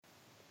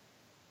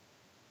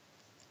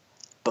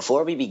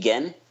Before we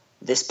begin,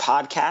 this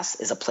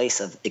podcast is a place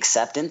of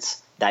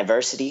acceptance,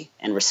 diversity,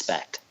 and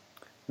respect.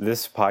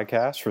 This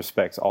podcast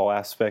respects all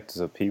aspects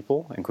of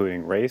people,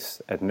 including race,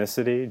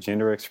 ethnicity,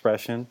 gender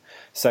expression,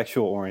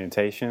 sexual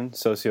orientation,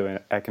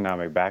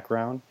 socioeconomic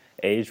background,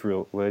 age,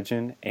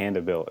 religion, and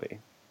ability.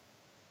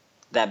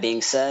 That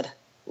being said,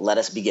 let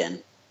us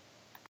begin.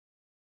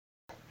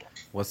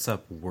 What's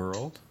up,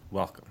 world?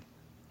 Welcome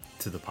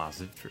to The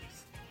Positive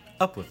Truth.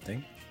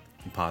 Uplifting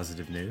and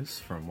positive news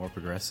for a more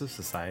progressive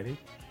society.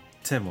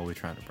 Tim, what are we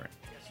trying to bring?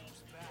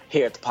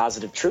 Here at The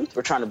Positive Truth,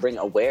 we're trying to bring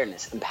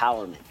awareness,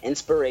 empowerment,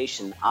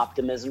 inspiration,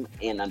 optimism,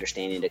 and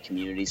understanding to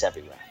communities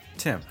everywhere.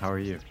 Tim, how are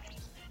you?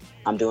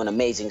 I'm doing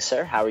amazing,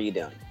 sir. How are you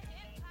doing?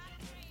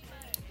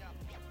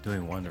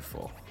 Doing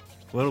wonderful.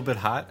 A little bit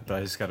hot, but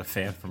I just got a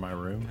fan for my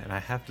room, and I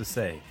have to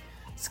say,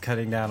 it's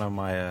cutting down on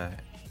my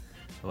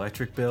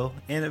electric bill,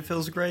 and it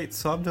feels great,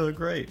 so I'm doing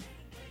great.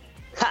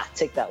 Ha!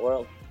 Take that,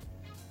 world.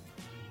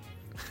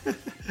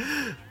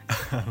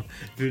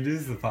 It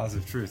is The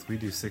Positive Truth. We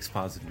do 6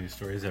 positive news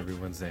stories every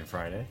Wednesday and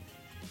Friday.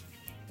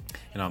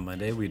 And on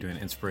Monday, we do an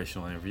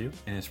inspirational interview,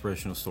 an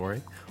inspirational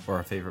story, or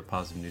our favorite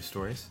positive news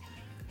stories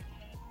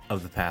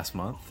of the past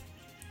month.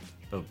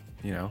 But,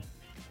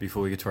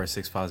 before we get to our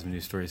 6 positive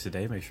news stories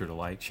today, make sure to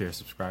like, share,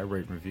 subscribe,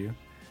 rate, and review.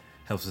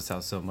 Helps us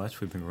out so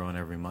much. We've been growing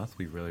every month.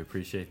 We really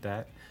appreciate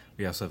that.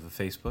 We also have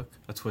a Facebook,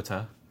 a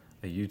Twitter,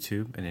 a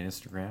YouTube, and an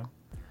Instagram.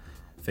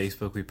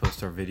 Facebook, we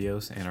post our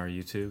videos, and our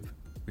YouTube.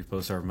 We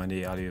post our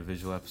Monday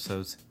audio-visual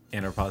episodes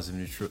and our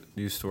positive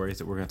news stories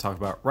that we're going to talk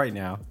about right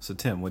now. So,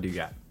 Tim, what do you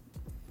got?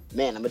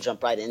 Man, I'm going to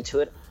jump right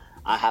into it.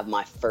 I have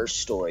my first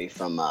story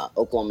from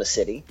Oklahoma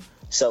City.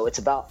 So it's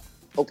about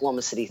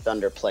Oklahoma City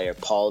Thunder player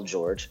Paul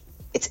George.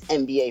 It's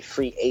NBA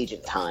free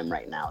agent time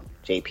right now,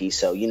 JP.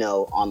 So,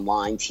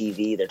 online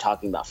TV, they're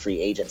talking about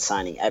free agent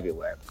signing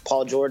everywhere.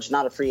 Paul George,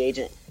 not a free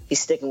agent. He's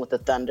sticking with the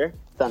Thunder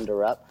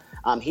up.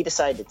 He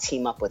decided to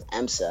team up with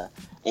EMSA,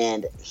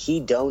 and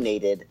he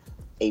donated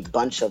a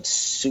bunch of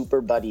Super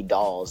Buddy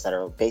dolls that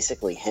are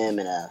basically him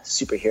in a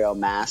superhero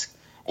mask.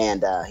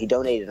 And he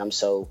donated them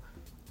so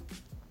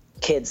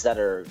kids that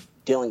are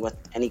dealing with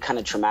any kind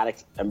of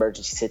traumatic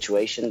emergency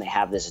situation, they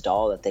have this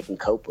doll that they can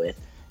cope with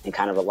and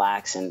kind of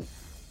relax and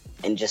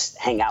just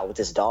hang out with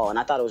this doll. And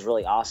I thought it was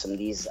really awesome.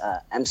 These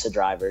EMSA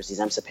drivers, these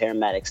EMSA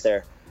paramedics,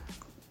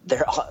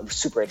 they're all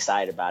super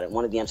excited about it.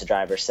 One of the EMSA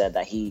drivers said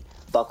that he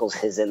buckles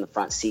his in the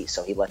front seat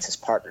so he lets his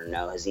partner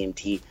know, his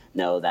EMT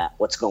know that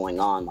what's going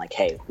on. Like,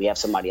 hey, we have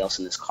somebody else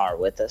in this car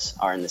with us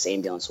or in this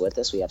ambulance with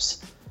us. We have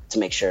to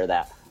make sure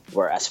that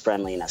we're as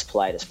friendly and as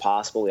polite as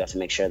possible. We have to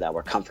make sure that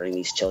we're comforting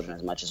these children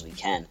as much as we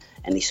can.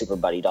 And these Super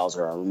Buddy dolls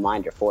are a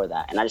reminder for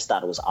that. And I just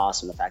thought it was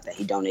awesome, the fact that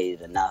he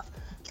donated enough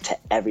to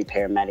every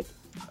paramedic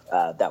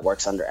that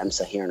works under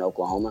EMSA here in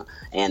Oklahoma,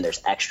 and there's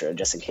extra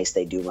just in case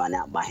they do run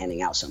out by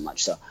handing out so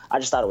much. So I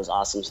just thought it was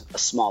awesome, a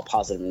small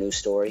positive news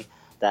story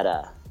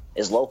that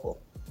is local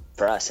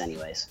for us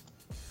anyways.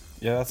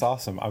 Yeah, that's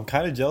awesome. I'm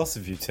kind of jealous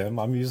of you, Tim.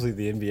 I'm usually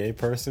the NBA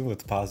person with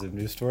the positive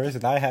news stories,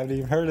 and I haven't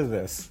even heard of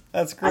this.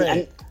 That's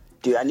great.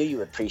 Dude, I knew you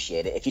would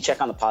appreciate it. If you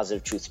check on the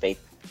Positive Truth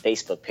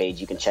Facebook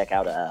page, you can check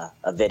out a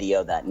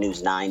video that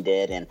News 9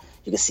 did, and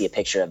you can see a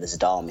picture of this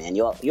doll, man.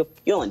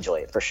 You'll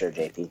enjoy it for sure,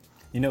 JP.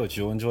 You know what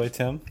you'll enjoy,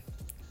 Tim?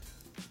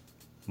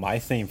 My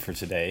theme for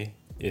today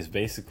is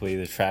basically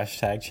the trash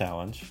tag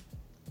challenge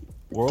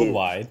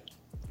worldwide.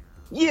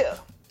 Dude. Yeah.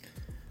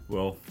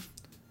 Well,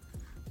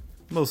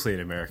 mostly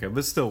in America,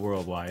 but still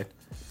worldwide.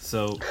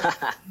 So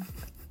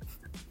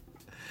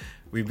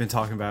we've been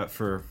talking about it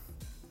for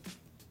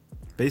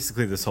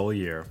basically this whole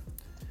year.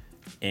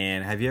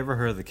 And have you ever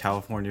heard of the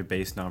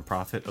California-based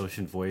nonprofit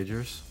Ocean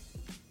Voyagers?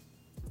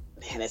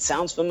 Man, it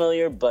sounds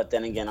familiar, but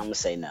then again, I'm going to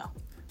say no.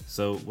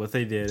 So what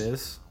they did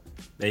is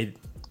they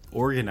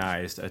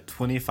organized a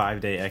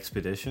 25-day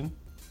expedition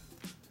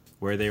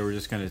where they were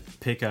just going to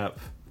pick up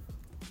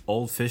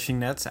old fishing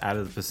nets out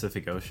of the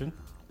Pacific Ocean.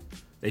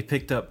 They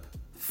picked up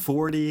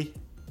 40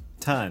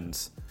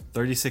 tons,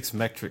 36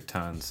 metric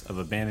tons of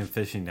abandoned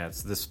fishing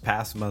nets this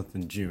past month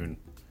in June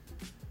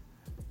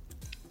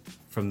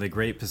from the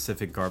Great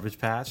Pacific Garbage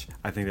Patch.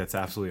 I think that's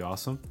absolutely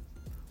awesome.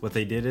 What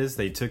they did is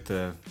they took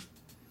the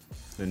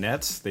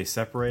nets, they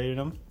separated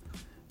them.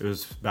 There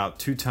was about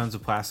 2 tons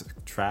of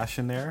plastic trash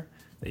in there.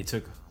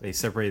 They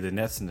separated the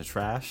nets and the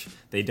trash.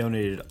 They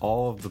donated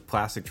all of the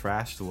plastic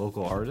trash to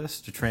local artists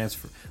to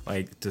transfer,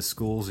 to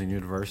schools and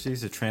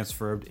universities, to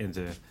transfer it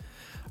into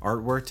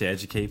artwork to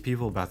educate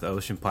people about the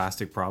ocean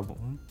plastic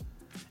problem.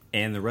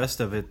 And the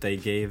rest of it they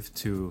gave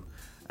to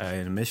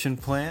an emission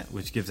plant,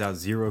 which gives out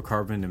 0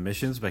 carbon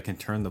emissions but can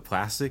turn the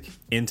plastic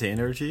into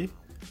energy.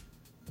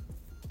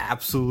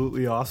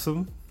 Absolutely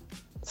awesome.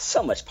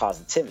 So much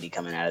positivity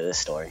coming out of this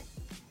story.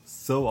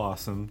 So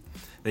awesome.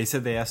 They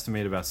said they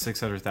estimate about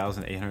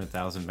 600,000,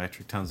 800,000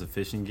 metric tons of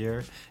fishing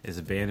gear is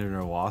abandoned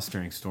or lost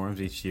during storms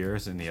each year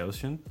in the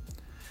ocean.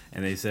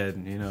 And they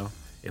said,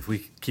 if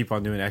we keep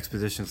on doing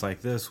expeditions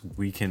like this,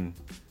 we can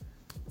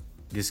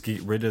just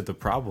get rid of the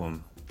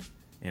problem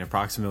in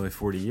approximately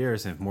 40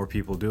 years. And if more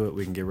people do it,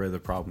 we can get rid of the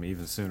problem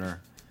even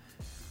sooner.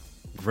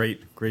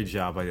 Great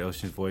job by the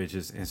Ocean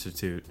Voyages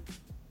Institute.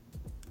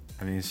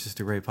 I mean, it's just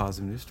a great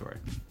positive news story.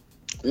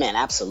 Man,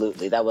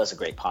 absolutely. That was a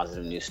great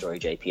positive news story,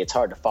 JP. It's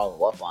hard to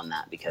follow up on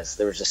that because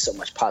there was just so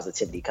much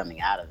positivity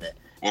coming out of it.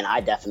 And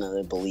I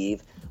definitely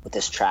believe with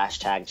this trash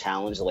tag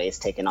challenge, the way it's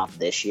taken off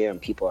this year,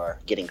 and people are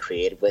getting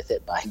creative with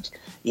it by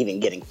even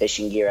getting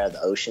fishing gear out of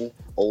the ocean,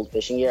 old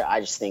fishing gear, I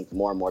just think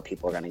more and more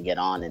people are going to get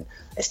on, and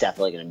it's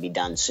definitely going to be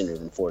done sooner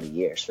than 40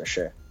 years, for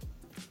sure.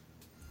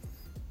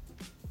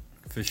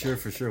 For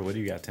sure. What do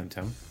you got,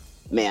 Tim?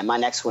 Man, my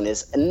next one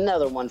is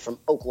another one from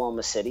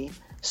Oklahoma City.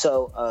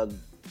 So a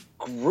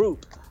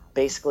group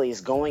basically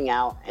is going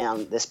out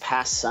on this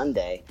past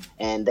Sunday,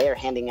 and they are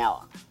handing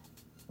out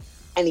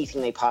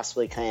anything they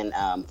possibly can,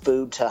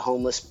 food to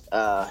homeless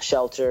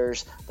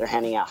shelters. They're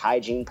handing out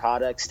hygiene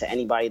products to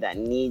anybody that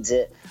needs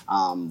it,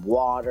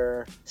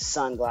 water,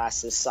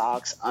 sunglasses,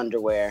 socks,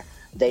 underwear.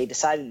 They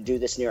decided to do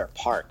this near a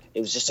park.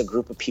 It was just a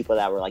group of people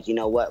that were like, you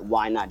know what,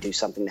 why not do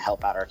something to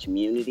help out our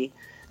community?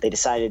 They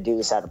decided to do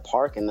this at a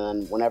park, and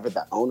then whenever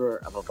the owner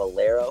of a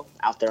Valero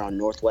out there on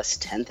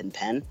Northwest 10th and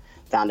Penn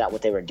found out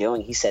what they were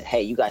doing, he said,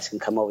 hey, you guys can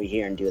come over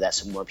here and do that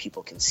so more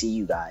people can see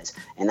you guys.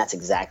 And that's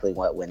exactly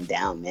what went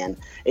down, man.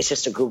 It's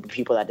just a group of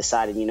people that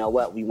decided, you know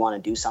what, we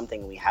want to do something,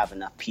 and we have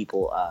enough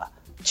people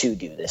to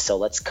do this. So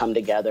let's come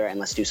together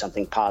and let's do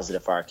something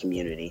positive for our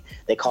community.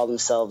 They call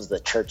themselves the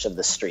Church of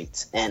the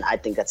Streets, and I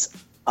think that's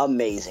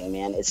amazing,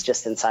 man. It's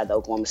just inside the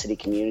Oklahoma City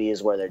community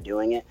is where they're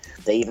doing it.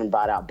 They even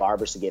brought out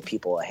barbers to give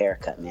people a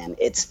haircut, man.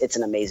 It's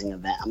an amazing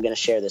event. I'm going to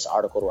share this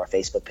article to our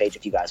Facebook page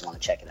if you guys want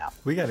to check it out.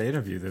 We got to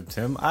interview them,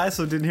 Tim. I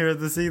also didn't hear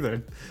this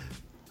either.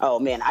 Oh,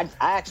 man, I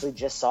actually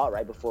just saw it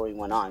right before we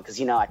went on because,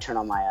 I turn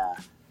on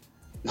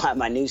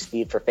my news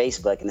feed for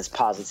Facebook, and it's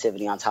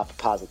positivity on top of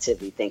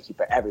positivity. Thank you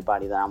for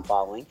everybody that I'm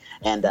following.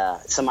 And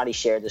somebody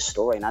shared this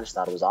story, and I just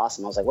thought it was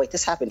awesome. I was like, wait,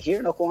 this happened here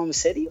in Oklahoma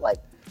City? Like,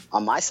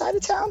 on my side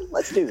of town?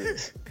 Let's do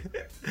this.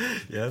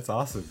 Yeah, that's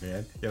awesome,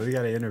 man. Yeah, we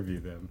got to interview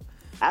them.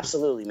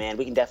 Absolutely, man.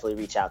 We can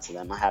definitely reach out to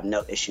them. I have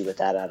no issue with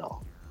that at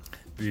all.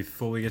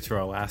 Before we get to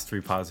our last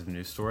 3 positive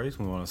news stories,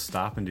 we want to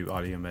stop and do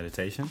audio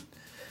meditation.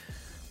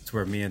 It's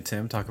where me and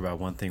Tim talk about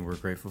one thing we're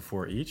grateful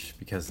for each,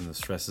 because in the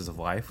stresses of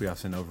life, we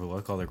often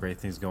overlook all the great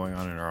things going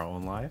on in our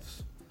own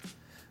lives.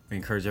 We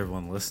encourage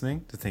everyone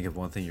listening to think of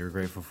one thing you're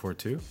grateful for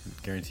too,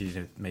 guaranteed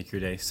to make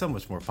your day so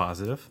much more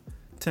positive.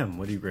 Tim,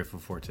 what are you grateful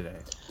for today?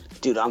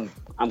 Dude, I'm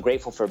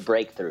grateful for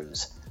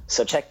breakthroughs.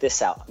 So check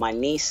this out. My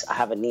niece, I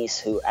have a niece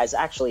who is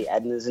actually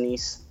Edna's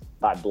niece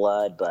by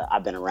blood, but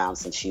I've been around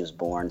since she was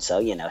born.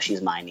 So,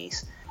 she's my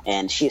niece.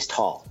 And she is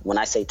tall. When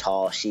I say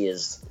tall,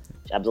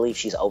 I believe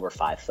she's over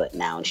 5 foot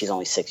now, and she's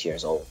only 6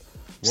 years old.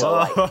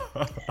 So,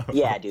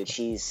 yeah, dude,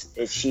 she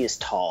is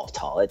tall.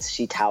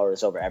 She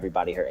towers over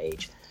everybody her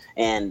age.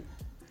 And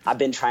I've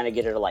been trying to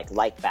get her to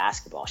like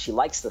basketball. She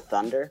likes the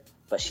Thunder,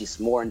 but she's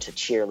more into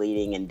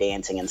cheerleading and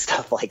dancing and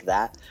stuff like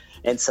that.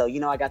 And so,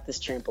 I got this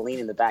trampoline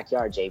in the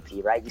backyard,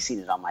 JP, right? You've seen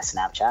it on my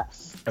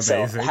Snapchat.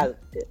 Amazing. So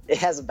it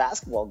has a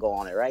basketball goal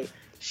on it, right?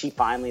 She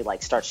finally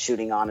starts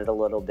shooting on it a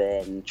little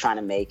bit and trying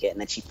to make it. And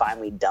then she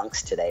finally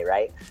dunks today,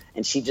 right?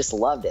 And she just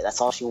loved it.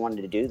 That's all she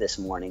wanted to do this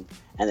morning.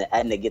 And then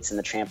Edna gets in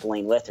the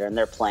trampoline with her, and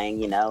they're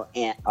playing,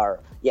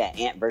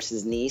 aunt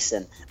versus niece,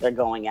 and they're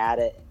going at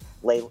it.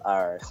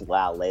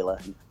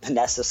 Layla.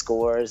 Vanessa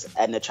scores.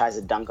 Edna tries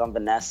to dunk on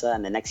Vanessa,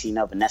 and the next thing you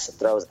know, Vanessa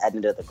throws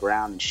Edna to the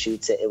ground and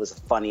shoots it. It was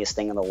the funniest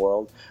thing in the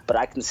world. But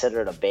I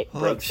consider it a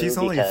breakthrough. She's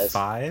only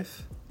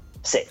 5?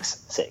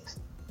 6.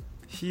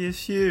 She is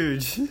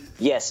huge.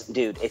 Yes,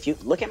 dude. If you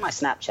look at my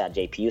Snapchat,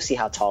 JP, you see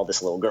how tall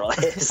this little girl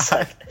is.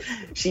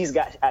 She's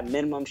got, at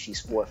minimum,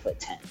 she's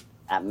 4'10".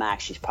 At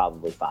max, she's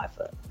probably 5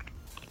 foot.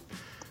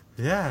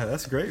 Yeah,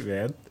 that's great,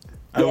 man.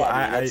 Yeah,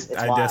 I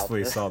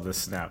definitely saw this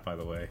snap, by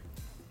the way.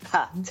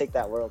 Ha, take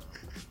that, world.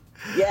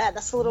 Yeah,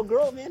 that's the little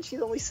girl, man.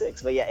 She's only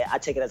 6. But yeah, I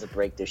take it as a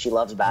breakthrough. She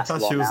loves basketball. I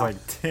thought she was now.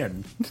 like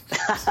 10.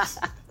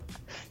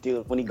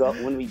 Dude,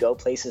 when we go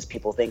places,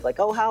 people think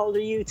oh, how old are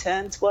you?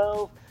 10,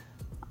 12?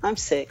 I'm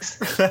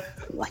 6.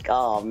 Like,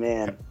 oh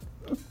man.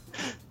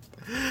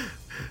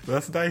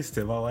 That's nice,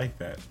 Tim. I like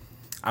that.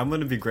 I'm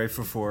gonna be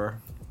grateful for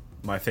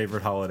my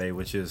favorite holiday,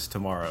 which is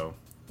tomorrow,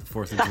 the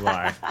 4th of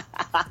July.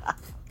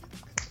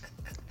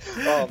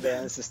 Oh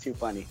man, this is too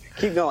funny.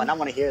 Keep going. I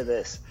want to hear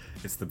this.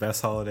 It's the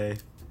best holiday.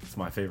 It's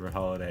my favorite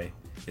holiday.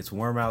 It's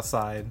warm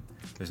outside.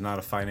 There's not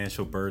a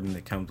financial burden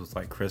that comes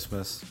with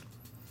Christmas.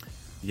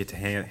 You get to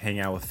hang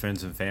out with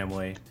friends and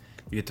family.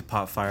 You get to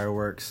pop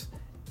fireworks.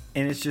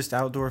 And it's just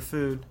outdoor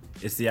food.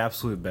 It's the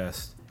absolute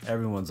best.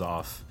 Everyone's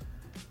off.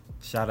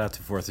 Shout out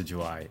to 4th of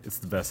July. It's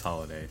the best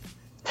holiday.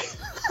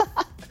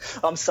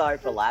 I'm sorry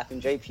for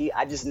laughing, JP.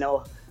 I just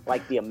know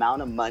the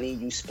amount of money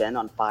you spend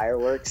on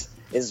fireworks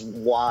is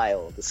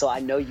wild. So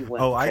I know you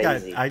went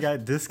crazy. I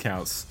got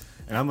discounts.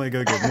 And I'm gonna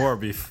go get more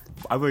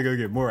I'm gonna go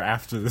get more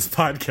after this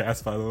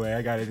podcast, by the way.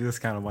 I got a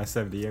discount on my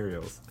 70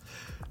 aerials.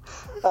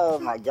 Oh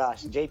my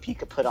gosh. JP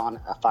could put on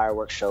a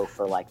fireworks show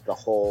for the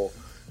whole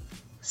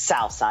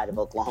south side of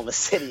Oklahoma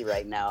City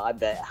right now. I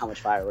bet how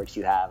much fireworks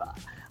you have.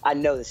 I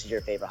know this is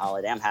your favorite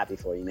holiday. I'm happy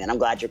for you, man. I'm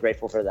glad you're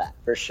grateful for that,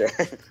 for sure.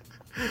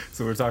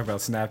 So we're talking about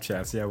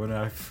Snapchats. Yeah, when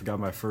I got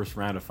my first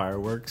round of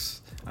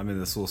fireworks, I'm in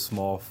this little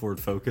small Ford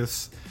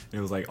Focus, and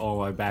it was like all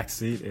my back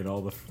seat and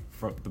all the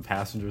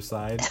passenger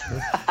side.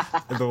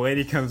 And the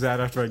lady comes out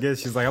after I get it.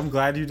 She's like, "I'm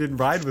glad you didn't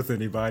ride with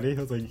anybody."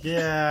 I was like,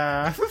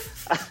 "Yeah."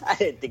 I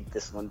didn't think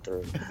this one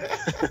through.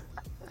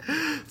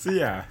 So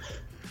yeah,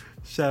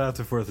 shout out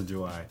to 4th of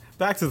July.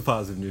 Back to the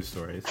positive news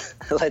stories.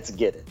 Let's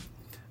get it.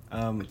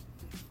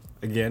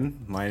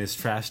 Again, mine is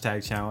Trash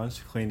Tag Challenge,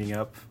 cleaning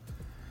up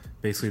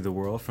basically the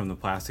world from the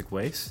plastic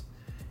waste.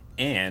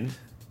 And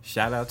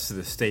shout outs to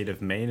the state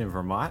of Maine and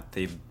Vermont.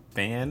 They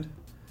banned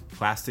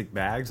plastic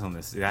bags on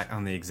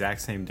the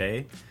exact same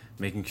day,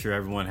 making sure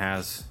everyone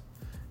has,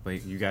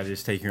 like, you gotta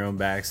just take your own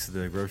bags to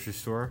the grocery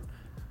store.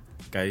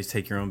 Gotta just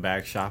take your own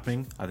bag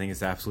shopping. I think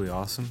it's absolutely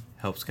awesome.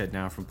 Helps cut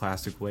down from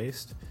plastic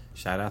waste.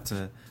 Shout out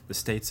to the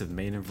states of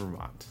Maine and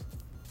Vermont.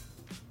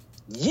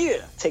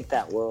 Yeah, take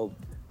that, world.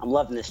 I'm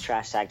loving this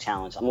trash tag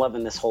challenge. I'm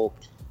loving this whole,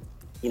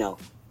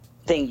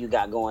 thing you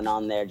got going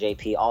on there,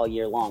 JP, all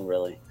year long,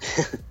 really.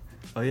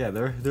 Oh yeah,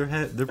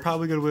 they're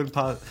probably gonna win.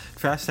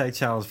 Trash Tag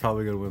Challenge is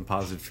probably gonna win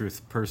Positive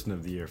Truth Person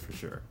of the Year for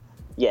sure.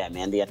 Yeah,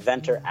 man, the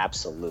inventor,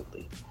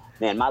 absolutely.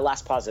 Man, my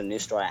last positive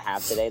news story I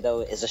have today,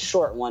 though, is a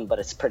short one, but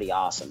it's pretty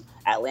awesome.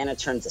 Atlanta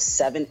turns a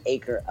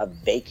 7-acre of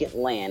vacant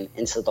land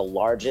into the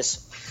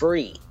largest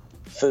free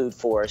food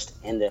forest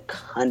in the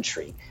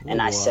country.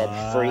 And I said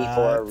free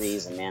for a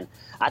reason, man.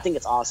 I think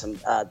it's awesome.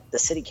 The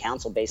city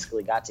council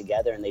basically got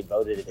together and they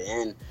voted it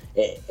in.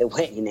 It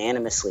went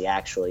unanimously,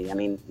 actually. I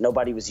mean,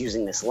 nobody was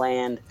using this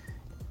land.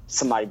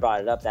 Somebody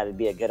brought it up that it'd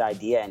be a good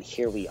idea, and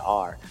here we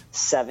are.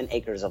 7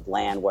 acres of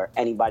land where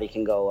anybody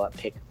can go up,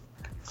 pick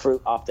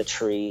fruit off the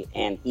tree,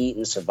 and eat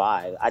and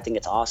survive. I think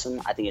it's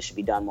awesome. I think it should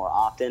be done more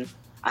often.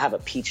 I have a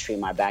peach tree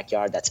in my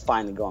backyard that's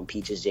finally growing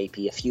peaches,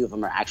 JP. A few of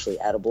them are actually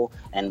edible,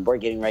 and we're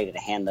getting ready to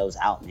hand those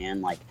out,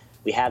 man. Like,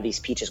 we have these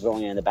peaches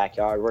growing in the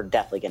backyard. We're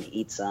definitely going to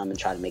eat some and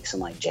try to make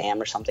some, like,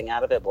 jam or something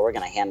out of it, but we're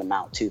going to hand them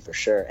out, too, for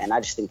sure. And I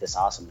just think this is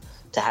awesome.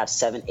 To have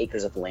 7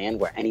 acres of land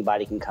where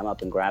anybody can come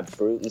up and grab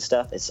fruit and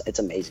stuff, it's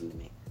amazing to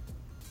me.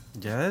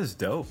 Yeah, that is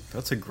dope.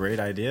 That's a great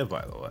idea,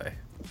 by the way.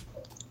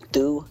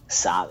 Tu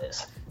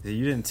sabes.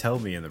 You didn't tell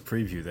me in the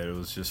preview that it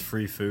was just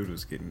free food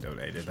was getting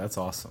donated. That's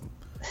awesome.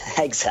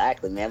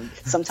 Exactly, man.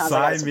 Sometimes I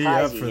gotta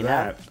surprise you, Sign me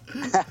up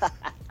for that.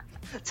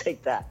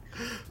 Take that.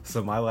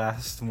 So my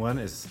last one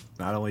is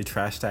not only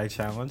Trash Tag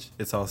Challenge,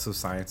 it's also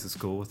Science at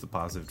School with the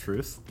Positive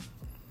Truth.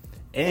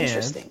 And,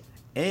 Interesting.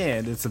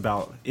 And it's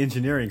about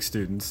engineering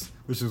students,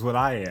 which is what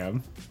I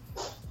am.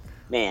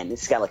 Man,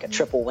 it's got like a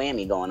triple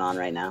whammy going on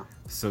right now.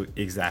 So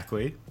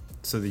exactly.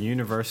 So the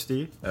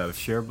University of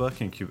Sherbrooke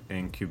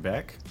in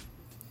Quebec,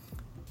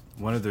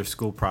 one of their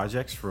school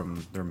projects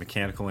from their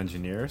mechanical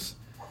engineers,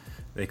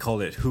 they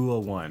called it Hula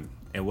One.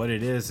 And what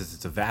it is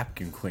it's a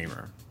vacuum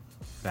cleaner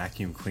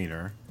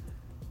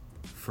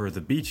for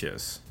the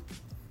beaches.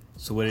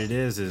 So what it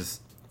is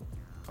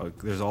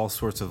there's all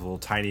sorts of little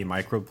tiny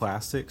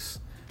microplastics.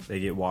 They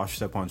get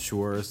washed up on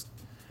shores,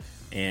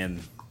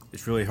 and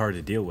it's really hard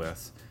to deal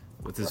with.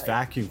 What this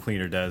vacuum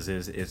cleaner does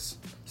is it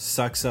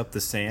sucks up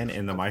the sand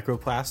and the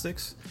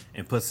microplastics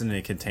and puts it in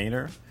a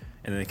container,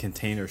 and then the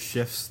container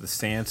shifts the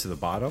sand to the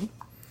bottom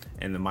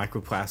and the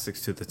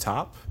microplastics to the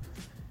top,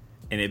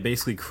 and it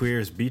basically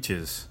clears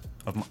beaches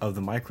of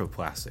the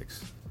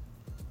microplastics.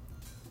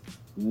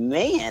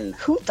 Man,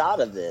 who thought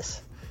of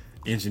this?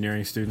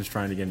 Engineering students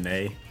trying to get an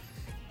A.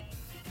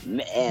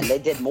 Man, they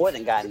did more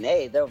than got an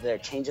A. They're over there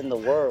changing the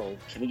world.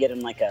 Can we get them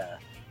like a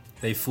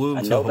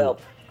Nobel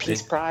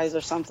Peace Prize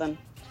or something?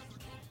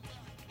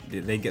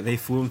 They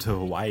flew them to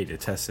Hawaii to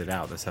test it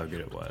out. That's how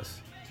good it was.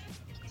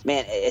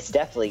 Man, it's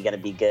definitely going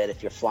to be good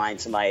if you're flying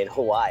somebody to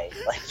Hawaii.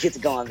 Like, you get to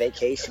go on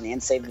vacation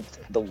and save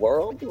the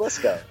world? Let's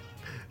go.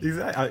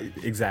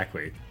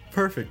 Exactly.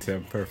 Perfect,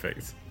 Tim.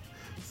 Perfect.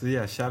 So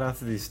yeah, shout out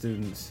to these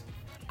students.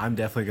 I'm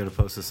definitely going to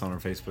post this on our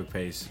Facebook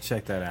page.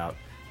 Check that out.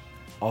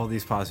 All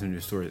these positive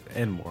news stories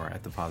and more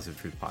at the Positive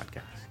Truth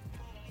Podcast.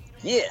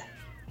 Yeah.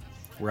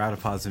 We're out of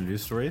positive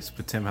news stories,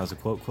 but Tim has a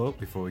quote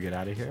before we get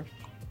out of here.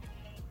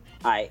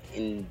 I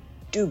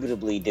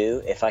indubitably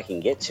do, if I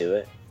can get to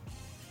it.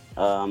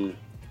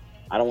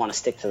 I don't want to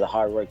stick to the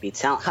hard work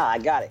beats talent. I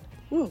got it.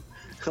 Woo.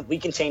 We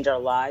can change our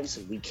lives.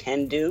 We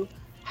can do,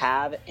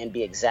 have, and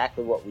be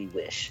exactly what we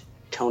wish.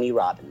 Tony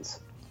Robbins.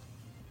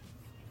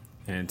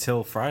 And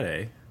until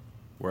Friday,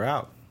 we're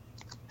out.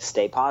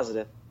 Stay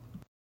positive.